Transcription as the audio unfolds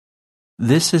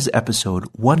This is episode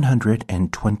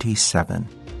 127.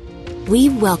 We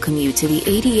welcome you to the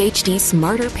ADHD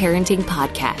Smarter Parenting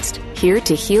Podcast. Here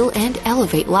to heal and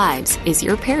elevate lives is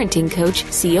your parenting coach,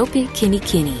 Siope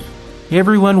Kinikini. Hey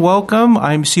everyone, welcome.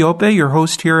 I'm Siope, your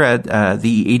host here at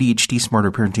the ADHD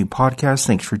Smarter Parenting Podcast.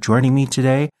 Thanks for joining me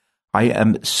today. I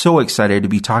am so excited to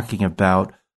be talking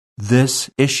about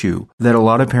this issue that a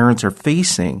lot of parents are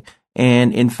facing.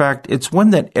 And in fact, it's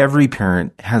one that every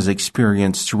parent has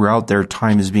experienced throughout their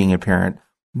time as being a parent.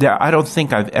 I don't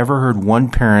think I've ever heard one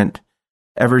parent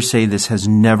ever say this has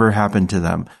never happened to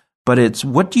them. But it's,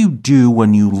 what do you do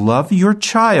when you love your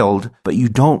child, but you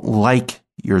don't like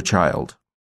your child?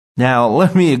 Now,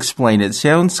 let me explain. It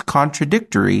sounds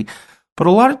contradictory, but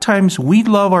a lot of times we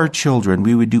love our children.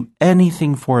 We would do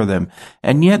anything for them.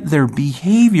 And yet their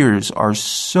behaviors are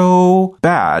so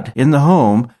bad in the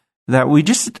home that we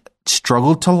just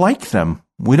struggle to like them.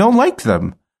 We don't like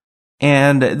them.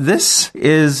 And this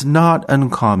is not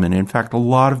uncommon. In fact, a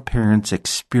lot of parents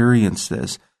experience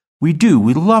this. We do.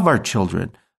 We love our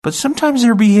children. But sometimes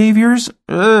their behaviors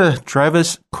drive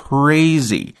us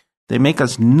crazy. They make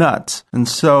us nuts. And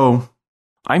so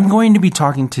I'm going to be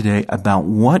talking today about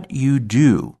what you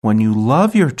do when you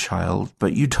love your child,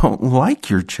 but you don't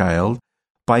like your child,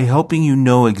 by helping you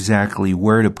know exactly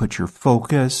where to put your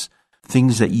focus,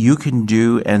 things that you can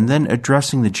do, and then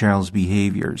addressing the child's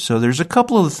behavior. So there's a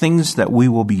couple of things that we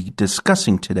will be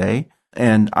discussing today,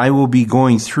 and I will be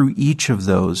going through each of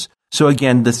those. So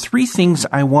again, the three things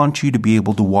I want you to be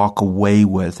able to walk away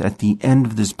with at the end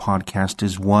of this podcast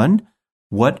is: 1,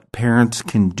 what parents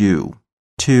can do;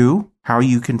 2, how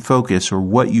you can focus or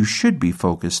what you should be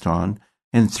focused on;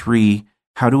 and 3,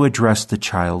 how to address the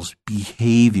child's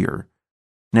behavior.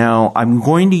 Now, I'm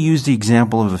going to use the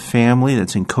example of a family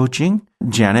that's in coaching.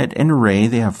 Janet and Ray,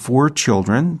 they have 4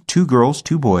 children, 2 girls,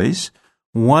 2 boys.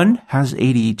 One has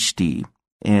ADHD,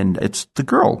 and it's the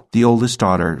girl, the oldest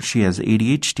daughter. She has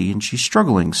ADHD and she's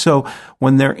struggling. So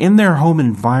when they're in their home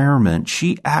environment,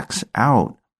 she acts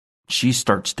out. She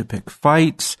starts to pick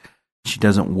fights. She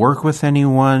doesn't work with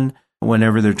anyone.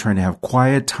 Whenever they're trying to have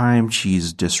quiet time,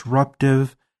 she's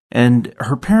disruptive. And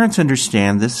her parents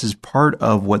understand this is part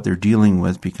of what they're dealing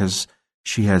with because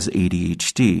she has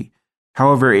ADHD.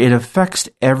 However, it affects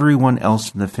everyone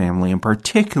else in the family, and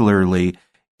particularly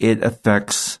it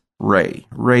affects Ray.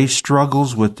 Ray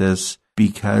struggles with this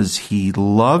because he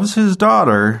loves his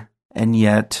daughter, and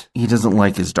yet he doesn't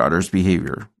like his daughter's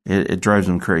behavior. It drives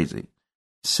him crazy.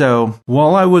 So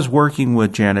while I was working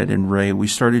with Janet and Ray, we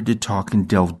started to talk and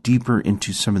delve deeper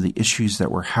into some of the issues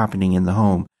that were happening in the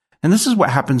home. And this is what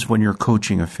happens when you're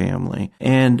coaching a family.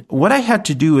 And what I had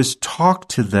to do is talk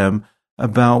to them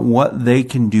about what they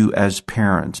can do as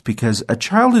parents, because a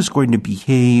child is going to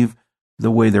behave the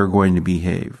way they're going to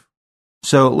behave.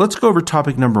 So let's go over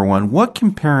topic number 1. What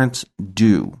can parents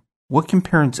do? What can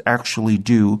parents actually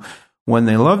do when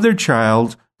they love their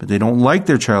child, but they don't like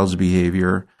their child's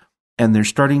behavior, and they're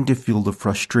starting to feel the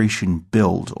frustration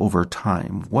build over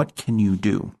time? What can you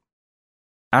do?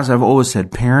 As I've always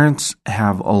said, parents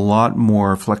have a lot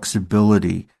more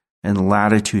flexibility and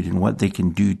latitude in what they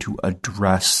can do to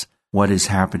address what is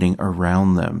happening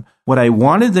around them. What I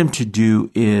wanted them to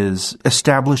do is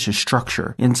establish a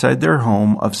structure inside their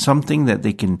home of something that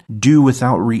they can do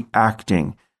without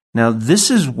reacting. Now, this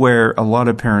is where a lot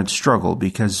of parents struggle,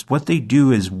 because what they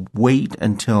do is wait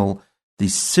until the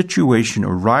situation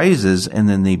arises and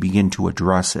then they begin to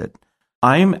address it.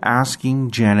 I'm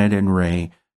asking Janet and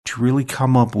Ray to really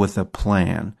come up with a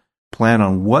plan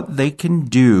on what they can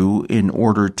do in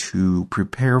order to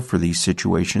prepare for these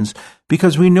situations,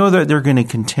 because we know that they're going to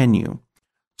continue.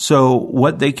 So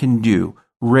what they can do,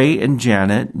 Ray and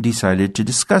Janet decided to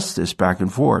discuss this back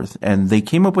and forth, and they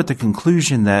came up with the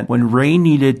conclusion that when Ray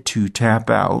needed to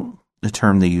tap out, the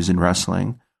term they use in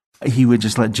wrestling, he would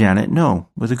just let Janet know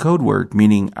with a code word,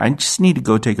 meaning, I just need to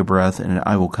go take a breath and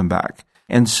I will come back.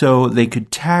 And so they could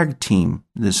tag team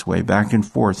this way, back and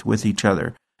forth with each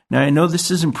other. Now, I know this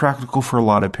isn't practical for a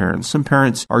lot of parents. Some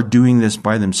parents are doing this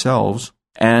by themselves.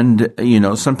 And,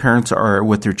 some parents are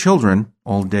with their children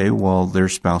all day while their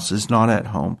spouse is not at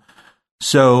home.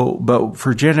 So, but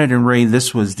for Janet and Ray,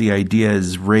 this was the idea,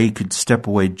 is Ray could step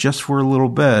away just for a little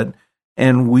bit.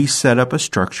 And we set up a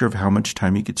structure of how much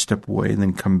time he could step away and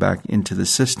then come back into the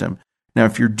system. Now,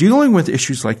 if you're dealing with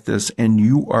issues like this and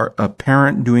you are a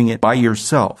parent doing it by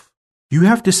yourself, you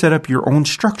have to set up your own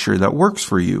structure that works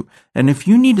for you. And if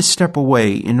you need to step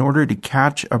away in order to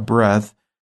catch a breath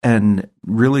and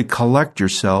really collect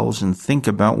yourselves and think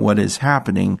about what is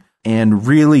happening and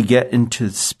really get into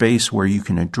space where you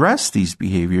can address these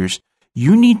behaviors,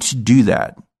 you need to do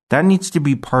that. That needs to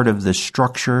be part of the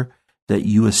structure that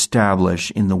you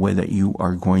establish in the way that you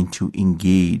are going to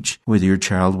engage with your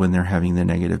child when they're having the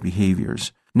negative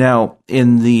behaviors. Now,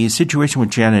 in the situation with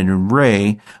Janet and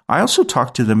Ray, I also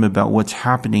talked to them about what's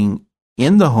happening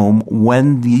in the home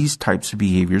when these types of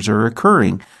behaviors are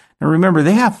occurring. Now, remember,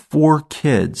 they have 4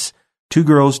 kids, 2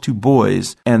 girls, 2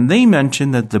 boys, and they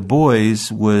mentioned that the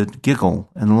boys would giggle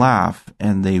and laugh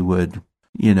and they would,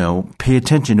 pay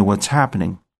attention to what's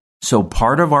happening. So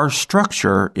part of our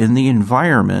structure in the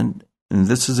environment, and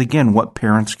this is again what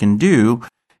parents can do,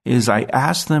 is I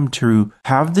ask them to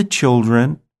have the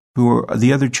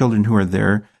other children who are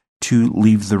there to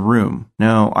leave the room.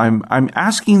 Now, I'm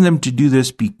asking them to do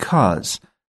this because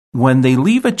when they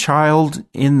leave a child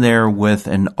in there with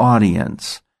an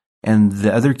audience and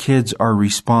the other kids are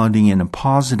responding in a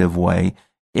positive way,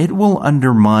 it will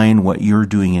undermine what you're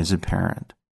doing as a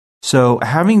parent. So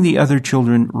having the other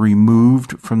children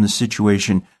removed from the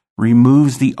situation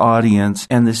removes the audience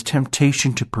and this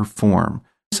temptation to perform.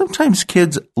 Sometimes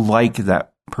kids like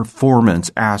that performance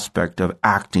aspect of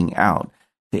acting out.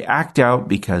 They act out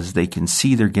because they can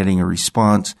see they're getting a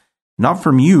response, not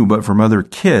from you, but from other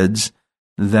kids,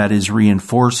 that is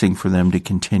reinforcing for them to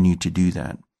continue to do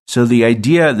that. So the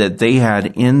idea that they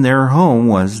had in their home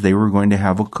was they were going to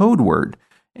have a code word.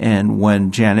 And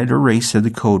when Janet or Ray said the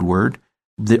code word,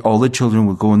 all the children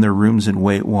would go in their rooms and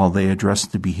wait while they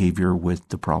addressed the behavior with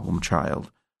the problem child.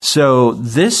 So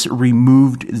this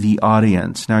removed the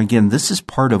audience. Now, again, this is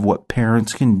part of what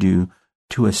parents can do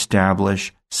to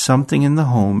establish something in the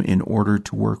home in order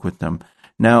to work with them.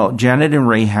 Now, Janet and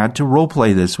Ray had to role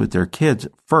play this with their kids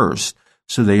first,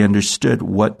 so they understood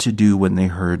what to do when they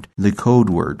heard the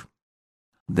code word.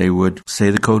 They would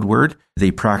say the code word. They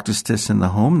practiced this in the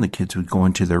home. The kids would go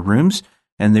into their rooms,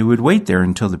 and they would wait there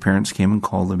until the parents came and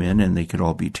called them in, and they could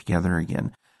all be together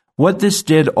again. What this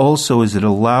did also is it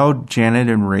allowed Janet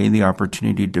and Ray the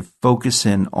opportunity to focus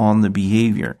in on the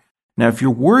behavior. Now, if you're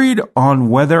worried on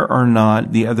whether or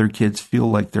not the other kids feel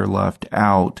like they're left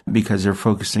out because they're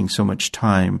focusing so much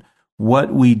time,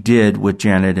 what we did with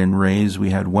Janet and Ray is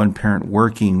we had one parent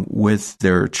working with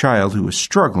their child who was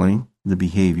struggling, the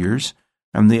behaviors,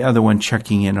 and the other one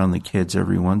checking in on the kids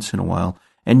every once in a while.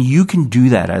 And you can do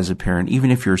that as a parent.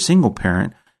 Even if you're a single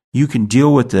parent, you can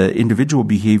deal with the individual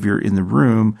behavior in the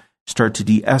room, start to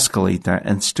de-escalate that,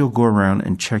 and still go around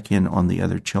and check in on the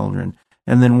other children.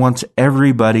 And then once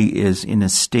everybody is in a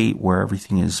state where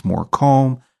everything is more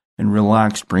calm and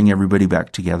relaxed, bring everybody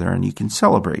back together and you can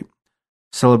celebrate.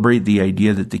 Celebrate the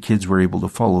idea that the kids were able to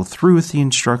follow through with the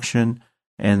instruction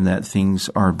and that things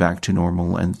are back to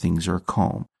normal and things are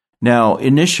calm. Now,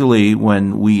 initially,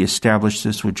 when we established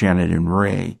this with Janet and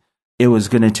Ray, it was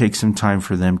going to take some time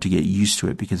for them to get used to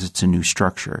it because it's a new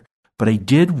structure. But I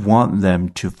did want them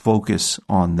to focus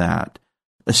on that,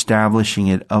 establishing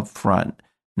it up front.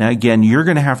 Now, again, you're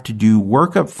going to have to do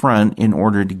work up front in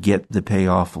order to get the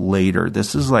payoff later.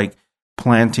 This is like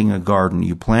planting a garden.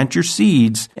 You plant your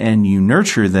seeds and you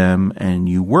nurture them and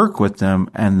you work with them,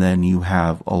 and then you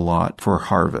have a lot for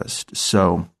harvest.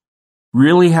 So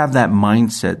really have that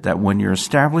mindset that when you're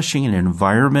establishing an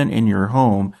environment in your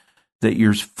home, that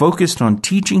you're focused on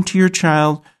teaching to your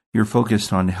child, you're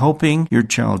focused on helping your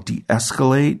child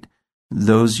de-escalate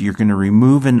those. You're going to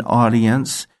remove an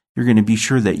audience. You're going to be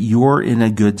sure that you're in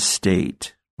a good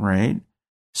state, right?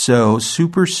 So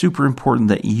super, super important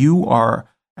that you are,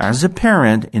 as a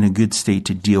parent, in a good state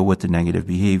to deal with the negative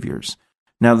behaviors.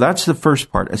 Now, that's the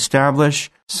first part. Establish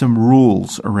some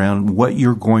rules around what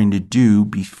you're going to do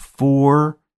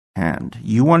beforehand.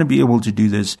 You want to be able to do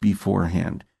this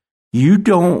beforehand. You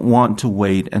don't want to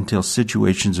wait until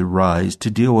situations arise to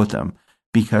deal with them,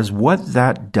 because what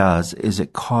that does is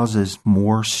it causes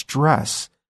more stress,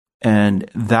 and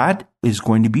that is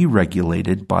going to be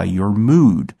regulated by your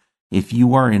mood. If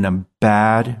you are in a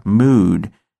bad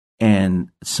mood and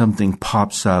something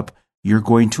pops up, you're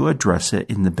going to address it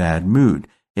in the bad mood.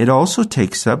 It also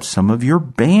takes up some of your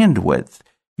bandwidth,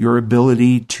 your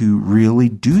ability to really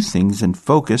do things and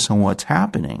focus on what's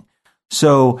happening.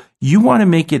 So you want to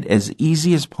make it as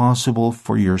easy as possible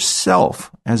for yourself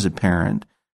as a parent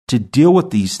to deal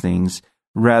with these things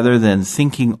rather than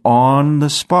thinking on the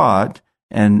spot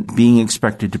and being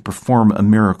expected to perform a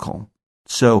miracle.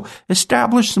 So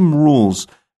establish some rules.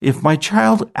 If my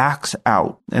child acts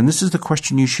out, and this is the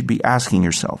question you should be asking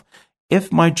yourself, if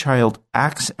my child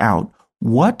acts out,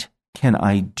 what can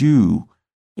I do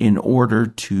in order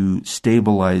to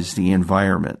stabilize the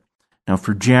environment? Now,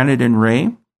 for Janet and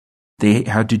Ray, they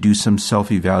had to do some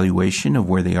self-evaluation of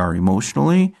where they are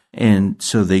emotionally, and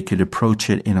so they could approach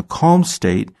it in a calm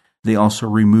state. They also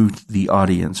removed the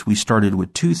audience. We started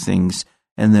with 2 things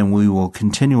And then we will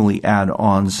continually add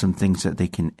on some things that they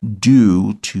can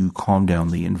do to calm down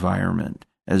the environment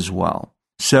as well.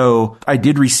 So I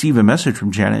did receive a message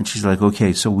from Janet, and she's like,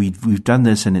 okay, so we've done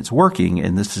this and it's working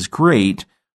and this is great.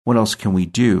 What else can we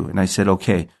do? And I said,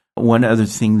 okay, one other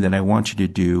thing that I want you to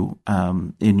do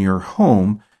in your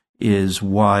home is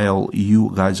while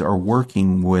you guys are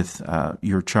working with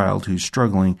your child who's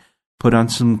struggling, put on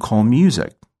some calm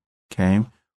music, okay?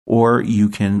 Or you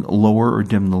can lower or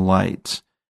dim the lights.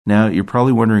 Now, you're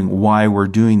probably wondering why we're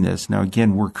doing this. Now,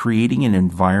 again, we're creating an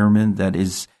environment that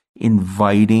is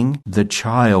inviting the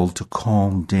child to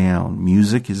calm down.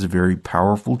 Music is a very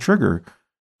powerful trigger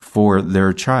for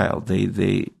their child.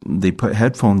 They put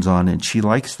headphones on and she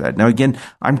likes that. Now, again,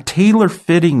 I'm tailor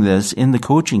fitting this in the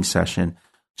coaching session,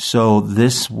 so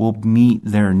this will meet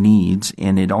their needs,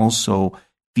 and it also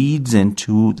feeds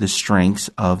into the strengths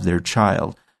of their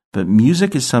child. But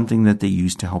music is something that they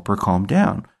use to help her calm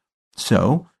down.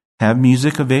 So have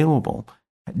music available.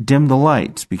 Dim the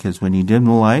lights, because when you dim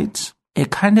the lights, it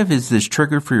kind of is this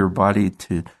trigger for your body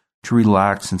to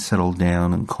relax and settle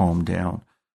down and calm down.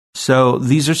 So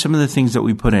these are some of the things that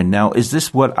we put in. Now, is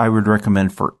this what I would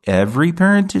recommend for every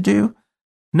parent to do?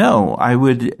 No, I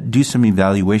would do some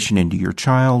evaluation into your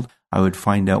child. I would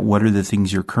find out what are the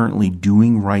things you're currently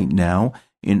doing right now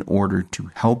in order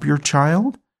to help your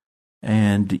child.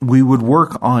 And we would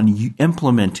work on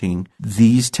implementing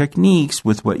these techniques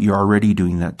with what you're already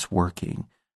doing that's working.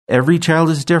 Every child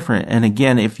is different. And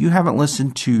again, if you haven't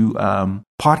listened to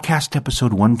podcast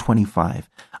episode 125,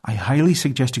 I highly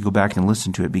suggest you go back and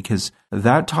listen to it, because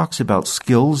that talks about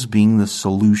skills being the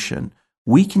solution.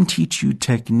 We can teach you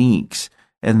techniques,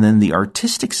 and then the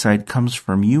artistic side comes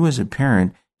from you as a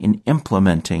parent in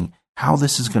implementing how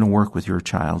this is going to work with your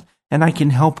child. And I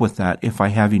can help with that if I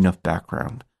have enough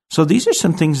background. So these are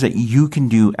some things that you can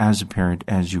do as a parent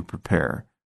as you prepare.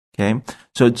 Okay.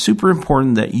 So it's super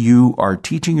important that you are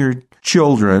teaching your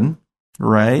children,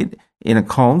 right, in a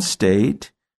calm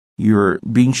state. You're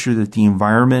being sure that the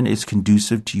environment is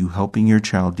conducive to you helping your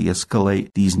child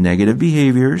de-escalate these negative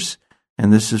behaviors.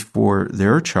 And this is for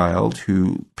their child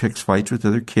who picks fights with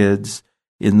other kids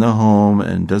in the home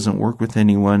and doesn't work with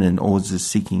anyone and always is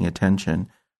seeking attention.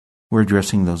 We're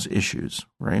addressing those issues,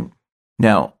 right?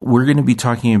 Now, we're going to be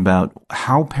talking about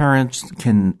how parents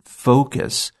can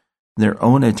focus their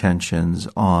own attentions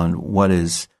on what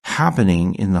is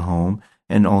happening in the home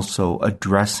and also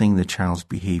addressing the child's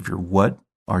behavior. What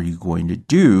are you going to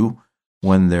do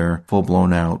when they're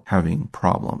full-blown out having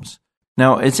problems?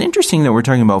 Now, it's interesting that we're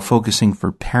talking about focusing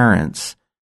for parents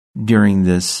during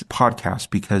this podcast,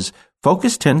 because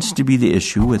focus tends to be the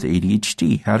issue with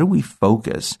ADHD. How do we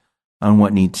focus on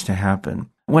what needs to happen?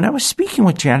 When I was speaking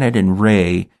with Janet and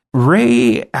Ray,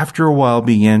 after a while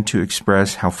began to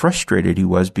express how frustrated he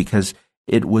was because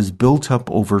it was built up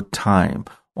over time.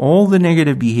 All the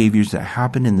negative behaviors that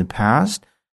happened in the past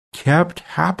kept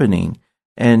happening,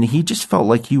 and he just felt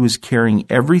like he was carrying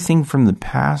everything from the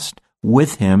past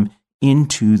with him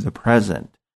into the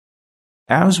present.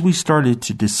 As we started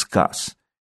to discuss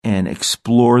and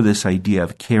explore this idea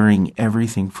of carrying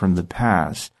everything from the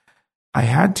past, I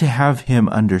had to have him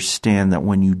understand that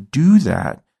when you do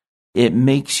that, it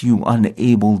makes you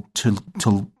unable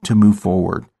to move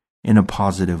forward in a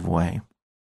positive way.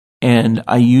 And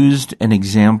I used an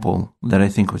example that I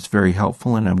think was very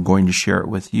helpful, and I'm going to share it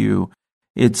with you.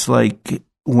 It's like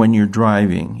when you're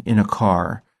driving in a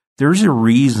car, there's a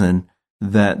reason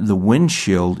that the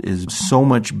windshield is so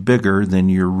much bigger than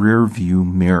your rear view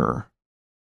mirror.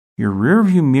 Your rear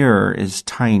view mirror is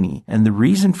tiny, and the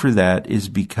reason for that is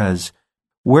because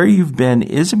where you've been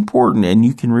is important and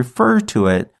you can refer to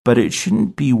it, but it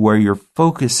shouldn't be where you're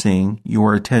focusing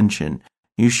your attention.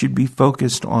 You should be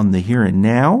focused on the here and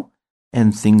now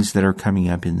and things that are coming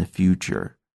up in the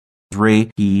future. Ray,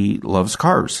 he loves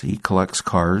cars. He collects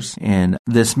cars, and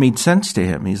this made sense to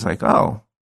him. He's like, oh,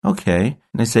 okay.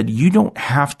 And I said, you don't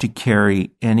have to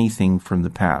carry anything from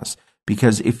the past,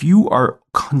 because if you are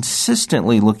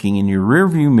consistently looking in your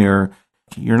rearview mirror,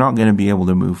 you're not going to be able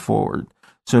to move forward.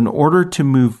 So in order to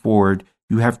move forward,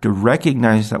 you have to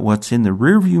recognize that what's in the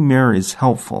rearview mirror is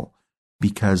helpful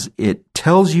because it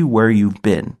tells you where you've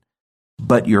been.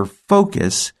 But your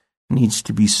focus needs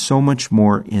to be so much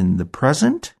more in the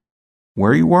present,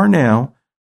 where you are now,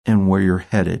 and where you're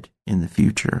headed in the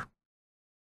future.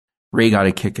 Ray got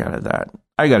a kick out of that.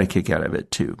 I got a kick out of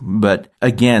it too. But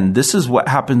again, this is what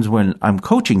happens when I'm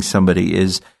coaching somebody,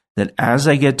 is that as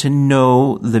I get to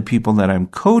know the people that I'm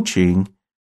coaching,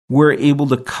 we're able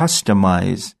to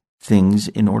customize things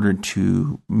in order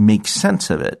to make sense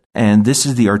of it. And this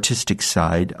is the artistic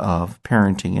side of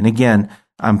parenting. And again,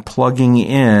 I'm plugging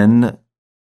in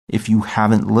if you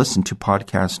haven't listened to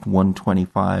podcast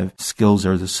 125, Skills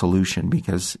Are the Solution,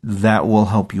 because that will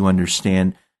help you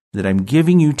understand that I'm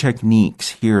giving you techniques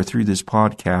here through this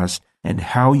podcast, and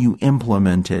how you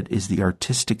implement it is the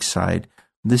artistic side.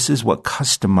 This is what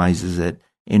customizes it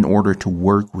in order to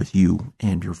work with you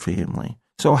and your family.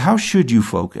 So how should you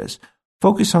focus?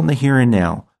 Focus on the here and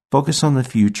now. Focus on the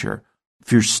future.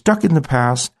 If you're stuck in the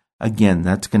past, again,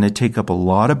 that's going to take up a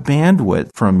lot of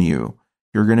bandwidth from you.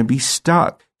 You're going to be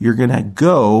stuck. You're going to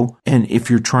go, and if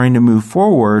you're trying to move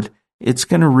forward, it's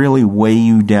going to really weigh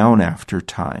you down after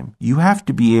time. You have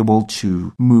to be able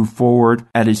to move forward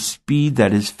at a speed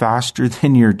that is faster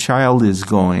than your child is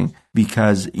going,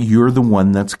 because you're the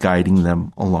one that's guiding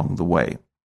them along the way.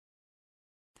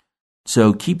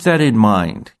 So keep that in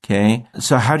mind, okay?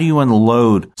 So how do you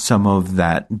unload some of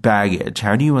that baggage?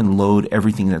 How do you unload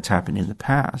everything that's happened in the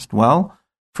past? Well,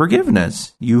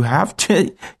 forgiveness. You have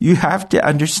to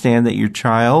understand that your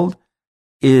child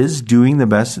is doing the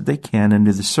best that they can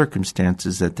under the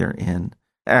circumstances that they're in.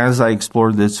 As I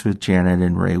explored this with Janet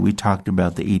and Ray, we talked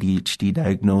about the ADHD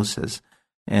diagnosis,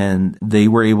 and they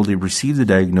were able to receive the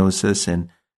diagnosis, and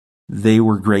they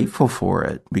were grateful for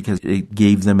it because it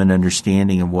gave them an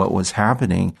understanding of what was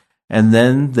happening. And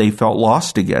then they felt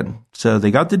lost again. So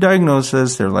they got the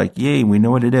diagnosis. They're like, yay, we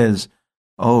know what it is.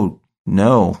 Oh,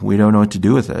 no, we don't know what to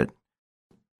do with it.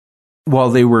 While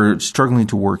they were struggling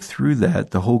to work through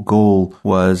that, the whole goal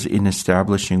was in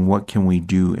establishing what can we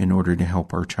do in order to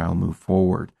help our child move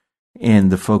forward.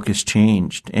 And the focus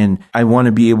changed. And I want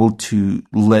to be able to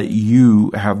let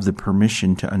you have the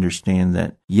permission to understand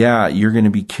that, yeah, you're going to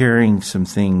be carrying some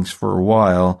things for a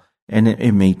while, and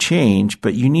it may change,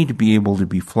 but you need to be able to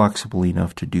be flexible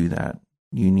enough to do that.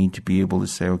 You need to be able to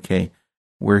say, okay,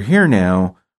 we're here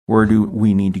now. Where do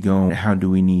we need to go? How do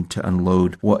we need to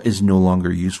unload what is no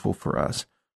longer useful for us?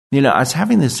 You know, I was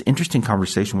having this interesting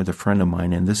conversation with a friend of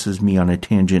mine, and this is me on a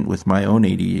tangent with my own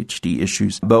ADHD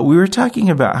issues, but we were talking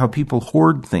about how people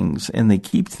hoard things and they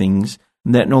keep things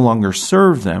that no longer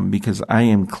serve them, because I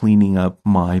am cleaning up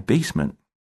my basement.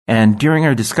 And during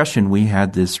our discussion, we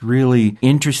had this really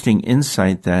interesting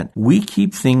insight that we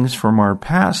keep things from our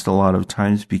past a lot of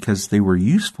times because they were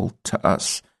useful to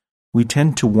us. We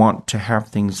tend to want to have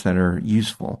things that are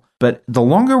useful. But the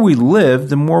longer we live,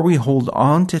 the more we hold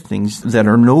on to things that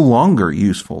are no longer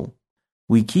useful.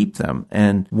 We keep them.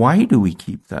 And why do we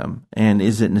keep them? And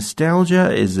is it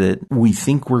nostalgia? Is it we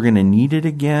think we're going to need it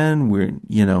again?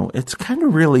 It's kind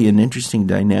of really an interesting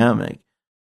dynamic.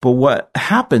 But what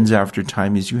happens after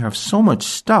time is you have so much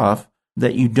stuff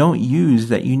that you don't use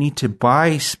that you need to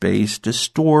buy space to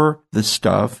store the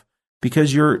stuff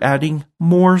because you're adding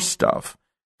more stuff.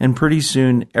 And pretty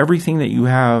soon, everything that you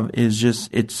have is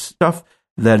it's stuff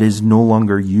that is no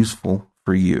longer useful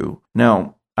for you.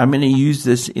 Now, I'm going to use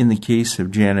this in the case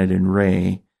of Janet and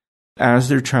Ray. As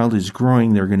their child is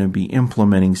growing, they're going to be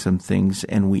implementing some things,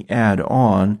 and we add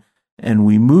on, and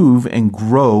we move and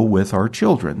grow with our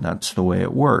children. That's the way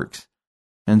it works.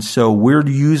 And so we're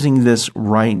using this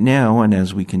right now, and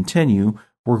as we continue,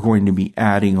 we're going to be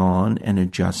adding on and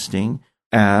adjusting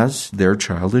as their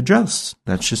child adjusts.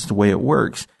 That's just the way it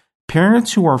works.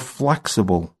 Parents who are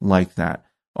flexible like that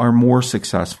are more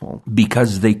successful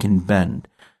because they can bend.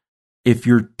 If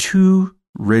you're too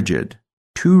rigid,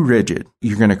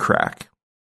 you're going to crack.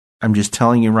 I'm just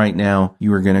telling you right now,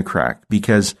 you are going to crack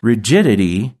because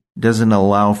rigidity doesn't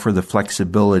allow for the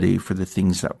flexibility for the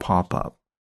things that pop up.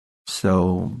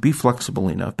 So be flexible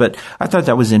enough. But I thought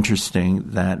that was interesting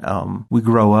that we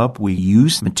grow up, we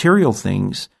use material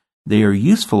things. They are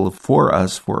useful for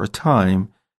us for a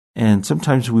time, and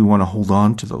sometimes we want to hold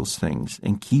on to those things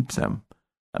and keep them,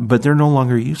 but they're no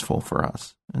longer useful for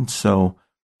us. And so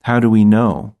how do we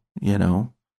know,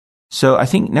 So I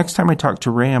think next time I talk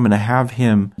to Ray, I'm going to have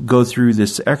him go through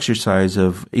this exercise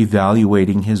of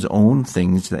evaluating his own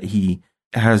things that he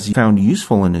has found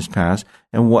useful in his past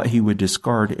and what he would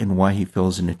discard and why he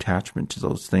feels an attachment to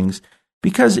those things.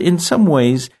 Because in some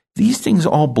ways, these things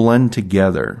all blend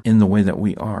together in the way that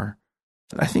we are.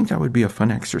 I think that would be a fun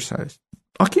exercise.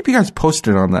 I'll keep you guys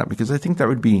posted on that because I think that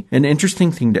would be an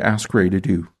interesting thing to ask Ray to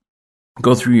do.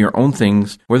 Go through your own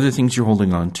things. What are the things you're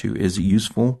holding on to? Is it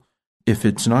useful? If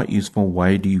it's not useful,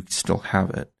 why do you still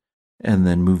have it? And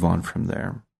then move on from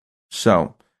there.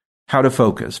 So, how to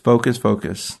focus.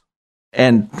 Focus.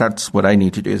 And that's what I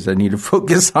need to do is I need to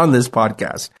focus on this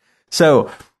podcast. So,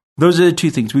 those are the two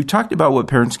things. We've talked about what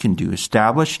parents can do.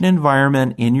 Establish an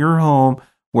environment in your home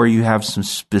where you have some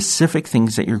specific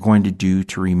things that you're going to do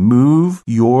to remove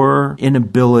your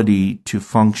inability to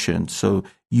function so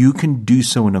you can do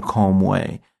so in a calm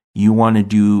way. You want to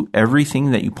do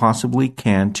everything that you possibly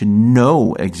can to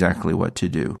know exactly what to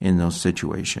do in those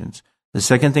situations. The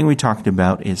second thing we talked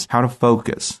about is how to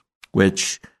focus,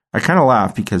 which I kind of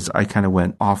laugh because I kind of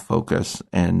went off focus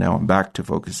and now I'm back to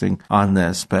focusing on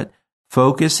this. But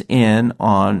focus in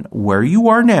on where you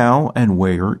are now and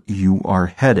where you are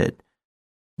headed.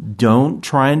 Don't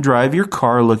try and drive your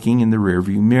car looking in the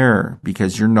rearview mirror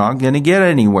because you're not going to get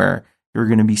anywhere. You're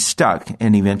going to be stuck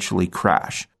and eventually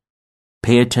crash.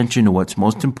 Pay attention to what's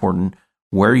most important,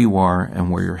 where you are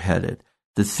and where you're headed.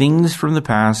 The things from the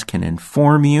past can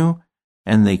inform you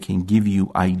and they can give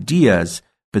you ideas,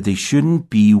 but they shouldn't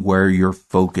be where your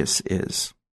focus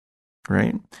is,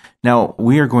 right? Now,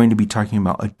 we are going to be talking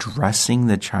about addressing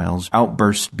the child's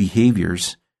outburst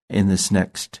behaviors in this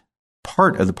next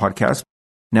part of the podcast.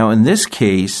 Now, in this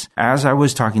case, as I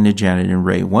was talking to Janet and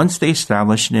Ray, once they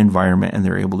establish an environment and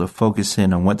they're able to focus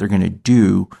in on what they're going to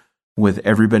do with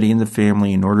everybody in the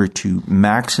family in order to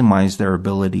maximize their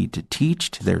ability to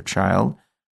teach to their child,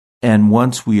 and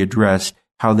once we address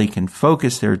how they can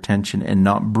focus their attention and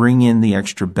not bring in the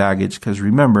extra baggage, because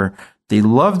remember, they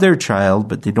love their child,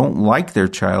 but they don't like their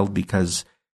child because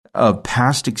of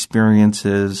past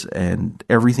experiences and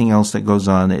everything else that goes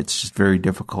on. It's just very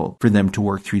difficult for them to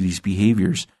work through these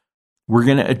behaviors. We're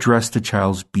going to address the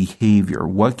child's behavior.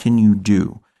 What can you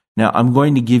do? Now, I'm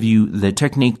going to give you the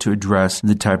technique to address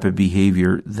the type of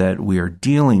behavior that we are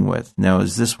dealing with. Now,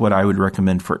 is this what I would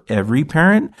recommend for every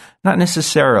parent? Not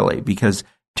necessarily, because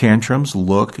tantrums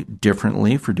look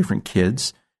differently for different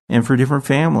kids and for different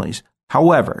families.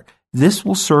 However, this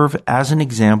will serve as an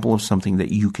example of something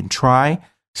that you can try,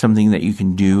 something that you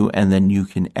can do, and then you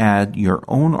can add your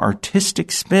own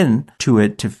artistic spin to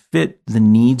it to fit the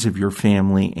needs of your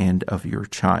family and of your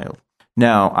child.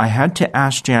 Now, I had to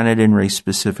ask Janet and Ray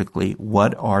specifically,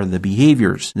 what are the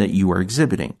behaviors that you are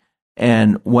exhibiting?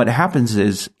 And what happens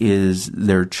is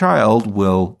their child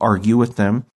will argue with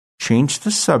them, change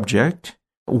the subject,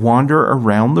 wander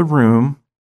around the room,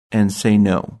 and say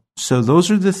no. So those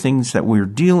are the things that we're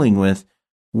dealing with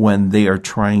when they are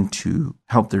trying to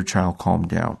help their child calm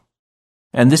down.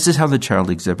 And this is how the child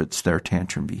exhibits their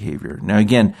tantrum behavior. Now,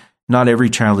 again, not every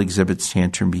child exhibits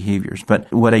tantrum behaviors,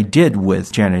 but what I did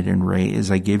with Janet and Ray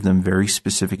is I gave them very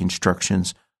specific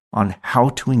instructions on how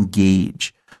to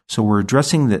engage. So we're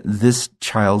addressing this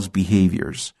child's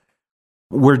behaviors.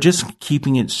 We're just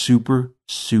keeping it super,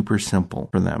 super simple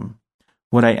for them.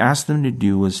 What I asked them to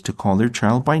do was to call their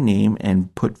child by name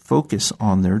and put focus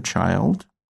on their child,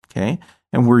 okay?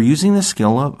 And we're using the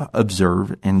skill of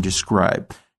observe and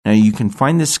describe. Now, you can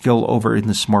find this skill over in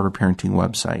the Smarter Parenting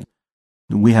website.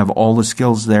 We have all the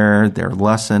skills there. There are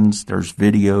lessons, there's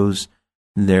videos,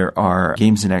 there are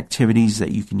games and activities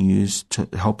that you can use to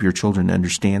help your children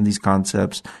understand these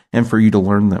concepts and for you to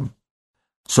learn them.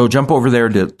 So jump over there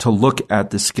to look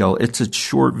at the skill. It's a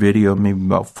short video, maybe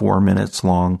about 4 minutes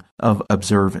long, of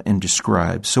observe and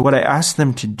describe. So what I asked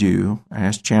them to do, I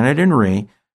asked Janet and Ray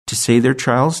to say their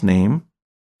child's name,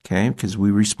 okay, because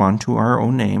we respond to our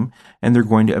own name, and they're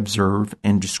going to observe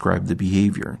and describe the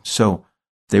behavior. So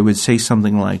they would say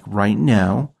something like, right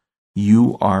now,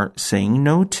 you are saying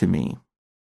no to me.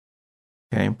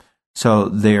 Okay, so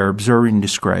they are observing and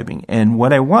describing. And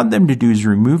what I want them to do is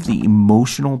remove the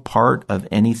emotional part of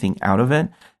anything out of it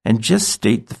and just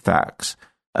state the facts.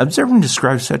 Observe and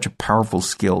describe is such a powerful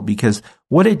skill because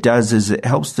what it does is it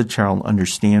helps the child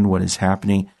understand what is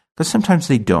happening, because sometimes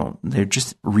they don't. They're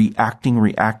just reacting,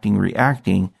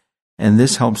 and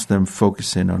this helps them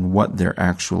focus in on what they're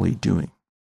actually doing.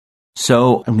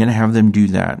 So I'm going to have them do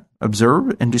that.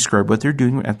 Observe and describe what they're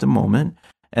doing at the moment,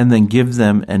 and then give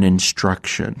them an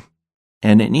instruction.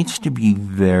 And it needs to be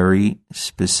very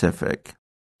specific.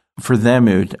 For them,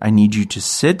 I need you to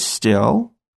sit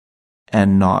still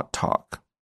and not talk.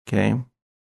 Okay?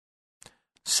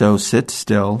 So sit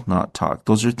still, not talk.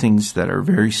 Those are things that are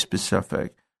very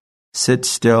specific. Sit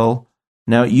still.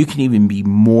 Now, you can even be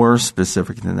more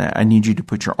specific than that. I need you to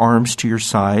put your arms to your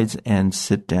sides and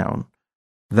sit down.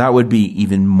 That would be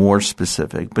even more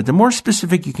specific. But the more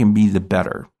specific you can be, the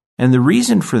better. And the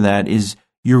reason for that is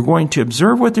you're going to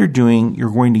observe what they're doing.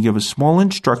 You're going to give a small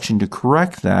instruction to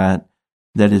correct that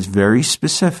is very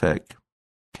specific,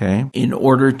 okay, in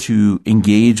order to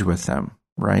engage with them,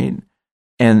 right?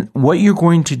 And what you're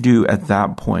going to do at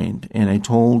that point, and I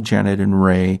told Janet and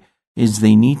Ray, is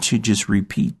they need to just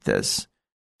repeat this.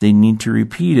 They need to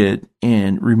repeat it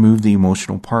and remove the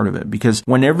emotional part of it. Because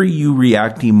whenever you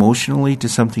react emotionally to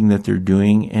something that they're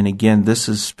doing, and again, this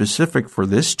is specific for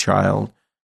this child,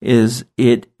 is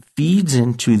it feeds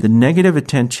into the negative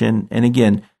attention. And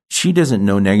again, she doesn't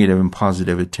know negative and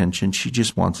positive attention. She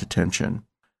just wants attention.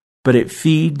 but it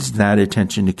feeds that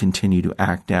attention to continue to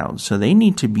act out. So they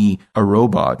need to be a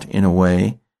robot in a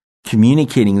way,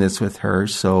 communicating this with her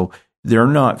so they're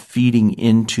not feeding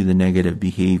into the negative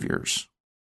behaviors.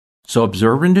 So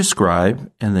observe and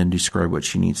describe, and then describe what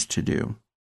she needs to do.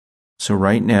 So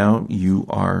right now you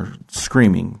are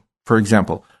screaming. For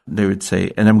example, they would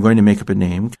say, and I'm going to make up a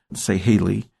name, say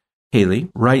Haley. Haley,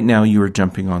 right now you are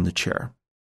jumping on the chair.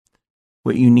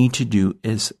 What you need to do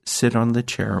is sit on the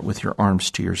chair with your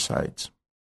arms to your sides.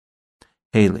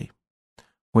 Haley,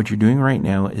 what you're doing right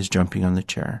now is jumping on the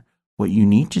chair. What you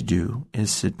need to do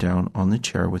is sit down on the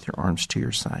chair with your arms to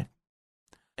your side.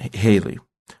 Haley,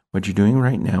 what you're doing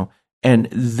right now, and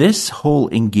this whole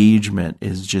engagement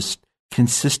is just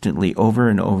consistently over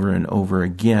and over and over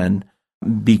again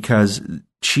because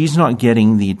she's not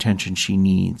getting the attention she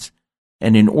needs.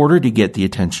 And in order to get the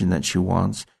attention that she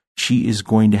wants, she is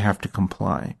going to have to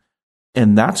comply.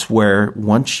 And that's where,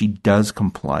 once she does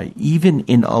comply, even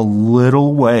in a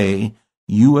little way,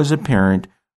 you as a parent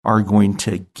are going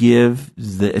to give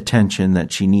the attention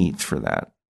that she needs for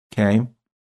that. Okay?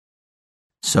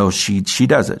 So she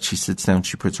does it. She sits down,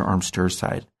 she puts her arms to her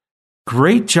side.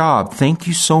 Great job. Thank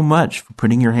you so much for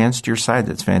putting your hands to your side.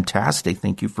 That's fantastic.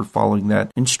 Thank you for following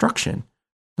that instruction.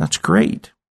 That's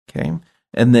great. Okay?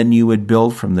 And then you would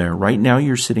build from there. Right now,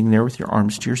 you're sitting there with your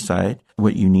arms to your side.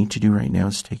 What you need to do right now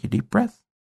is take a deep breath.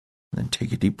 And then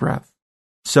take a deep breath.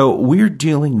 So we're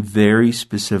dealing very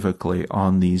specifically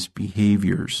on these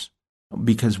behaviors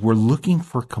because we're looking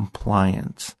for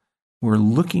compliance. We're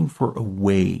looking for a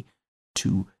way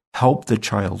to help the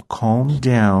child calm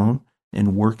down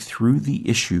and work through the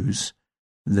issues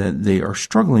that they are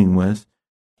struggling with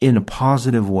in a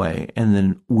positive way. And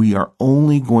then we are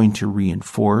only going to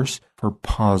reinforce her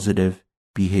positive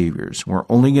behaviors. We're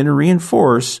only going to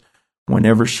reinforce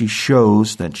whenever she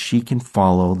shows that she can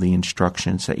follow the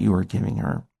instructions that you are giving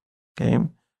her. Okay?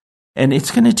 And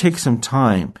it's going to take some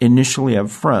time initially up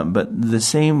front, but the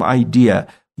same idea.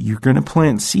 You're going to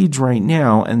plant seeds right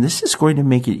now, and this is going to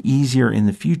make it easier in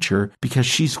the future because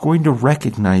she's going to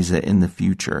recognize it in the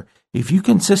future. If you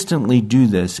consistently do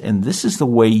this, and this is the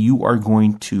way you are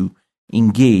going to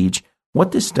engage,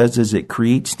 what this does is it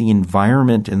creates the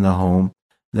environment in the home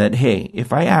that, hey,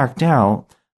 if I act out,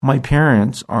 my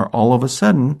parents are all of a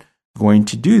sudden going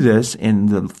to do this, and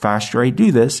the faster I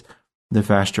do this, the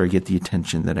faster I get the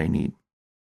attention that I need.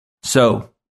 So,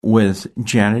 with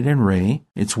Janet and Ray,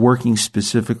 it's working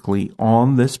specifically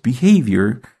on this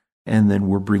behavior, and then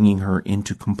we're bringing her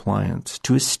into compliance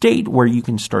to a state where you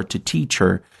can start to teach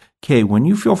her, okay, when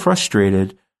you feel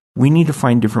frustrated, we need to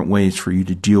find different ways for you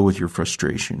to deal with your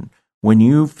frustration. When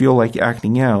you feel like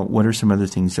acting out, what are some other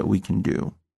things that we can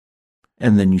do?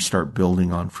 And then you start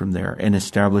building on from there and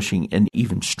establishing an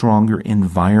even stronger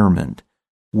environment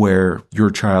where your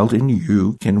child and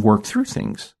you can work through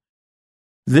things.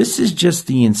 This is just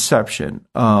the inception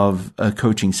of a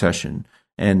coaching session.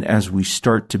 And as we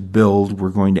start to build, we're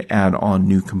going to add on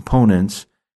new components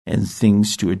and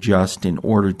things to adjust in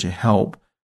order to help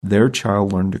their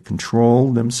child learn to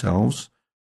control themselves.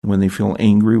 When they feel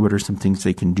angry, what are some things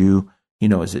they can do?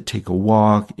 Is it take a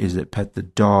walk? Is it pet the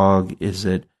dog? Is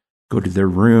it go to their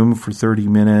room for 30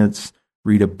 minutes,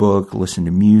 read a book, listen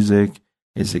to music?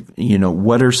 Is it,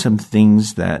 what are some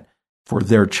things that for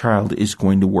their child is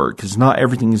going to work? Because not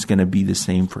everything is going to be the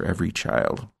same for every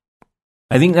child.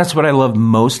 I think that's what I love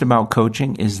most about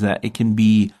coaching is that it can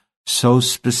be so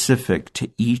specific to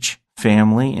each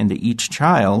family and to each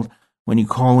child. When you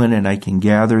call in and I can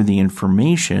gather the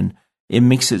information, it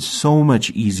makes it so much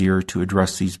easier to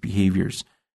address these behaviors.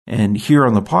 And here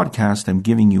on the podcast, I'm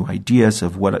giving you ideas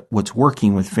of what's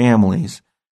working with families.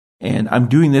 And I'm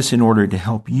doing this in order to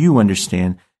help you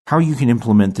understand how you can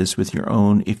implement this with your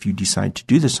own if you decide to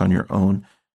do this on your own.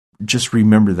 Just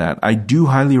remember that. I do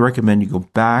highly recommend you go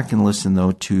back and listen,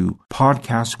 though, to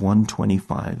podcast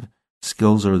 125,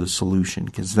 Skills Are the Solution,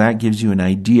 because that gives you an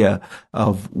idea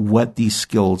of what these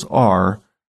skills are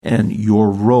and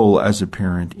your role as a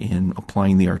parent in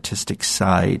applying the artistic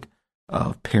side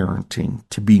of parenting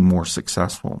to be more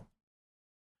successful.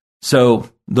 So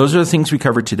those are the things we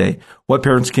covered today. What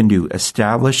parents can do: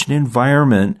 establish an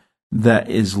environment that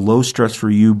is low stress for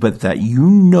you, but that you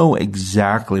know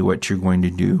exactly what you're going to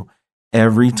do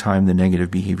every time the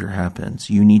negative behavior happens.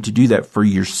 You need to do that for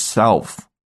yourself.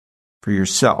 For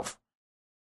yourself.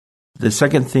 The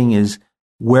second thing is,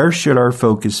 where should our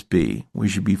focus be? We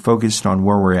should be focused on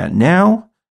where we're at now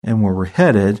and where we're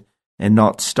headed, and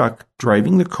not stuck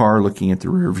driving the car looking at the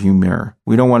rearview mirror.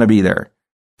 We don't want to be there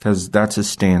because that's a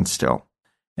standstill.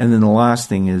 And then the last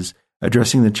thing is,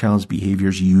 Addressing the child's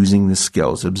behaviors using the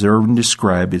skills. Observe and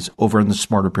describe is over on the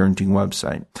Smarter Parenting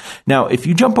website. Now, if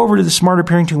you jump over to the Smarter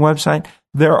Parenting website,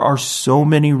 there are so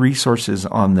many resources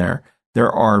on there.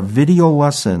 There are video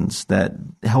lessons that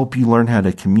help you learn how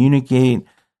to communicate,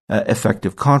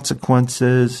 effective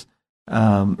consequences,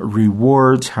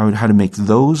 rewards, how to make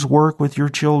those work with your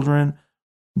children.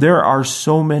 There are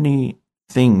so many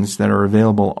things that are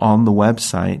available on the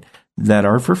website that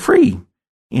are for free.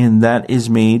 And that is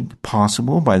made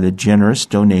possible by the generous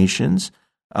donations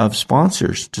of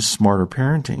sponsors to Smarter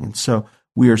Parenting. And so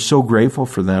we are so grateful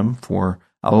for them for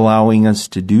allowing us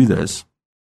to do this.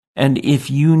 And if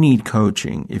you need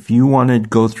coaching, if you want to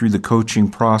go through the coaching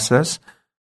process,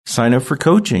 sign up for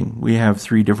coaching. We have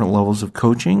 3 different levels of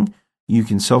coaching. You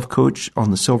can self-coach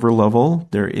on the silver level.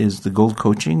 There is the gold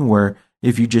coaching, where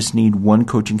if you just need 1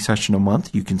 coaching session a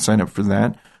month, you can sign up for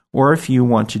that. Or if you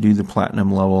want to do the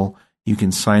platinum level, you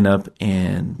can sign up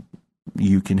and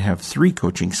you can have 3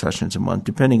 coaching sessions a month,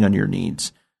 depending on your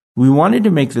needs. We wanted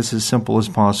to make this as simple as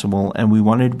possible, and we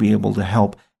wanted to be able to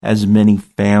help as many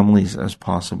families as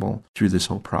possible through this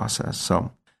whole process.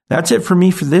 So that's it for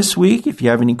me for this week. If you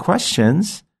have any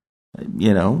questions,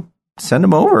 send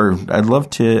them over. I'd love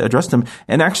to address them.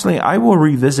 And actually, I will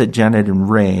revisit Janet and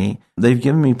Ray. They've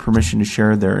given me permission to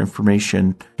share their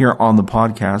information here on the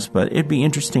podcast, but it'd be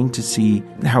interesting to see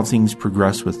how things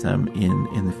progress with them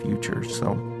in the future.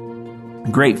 So,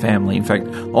 great family. In fact,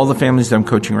 all the families that I'm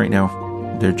coaching right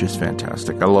now, they're just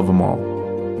fantastic. I love them all.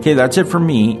 Okay, that's it for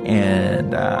me,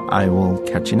 and I will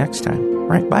catch you next time. All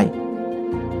right, bye.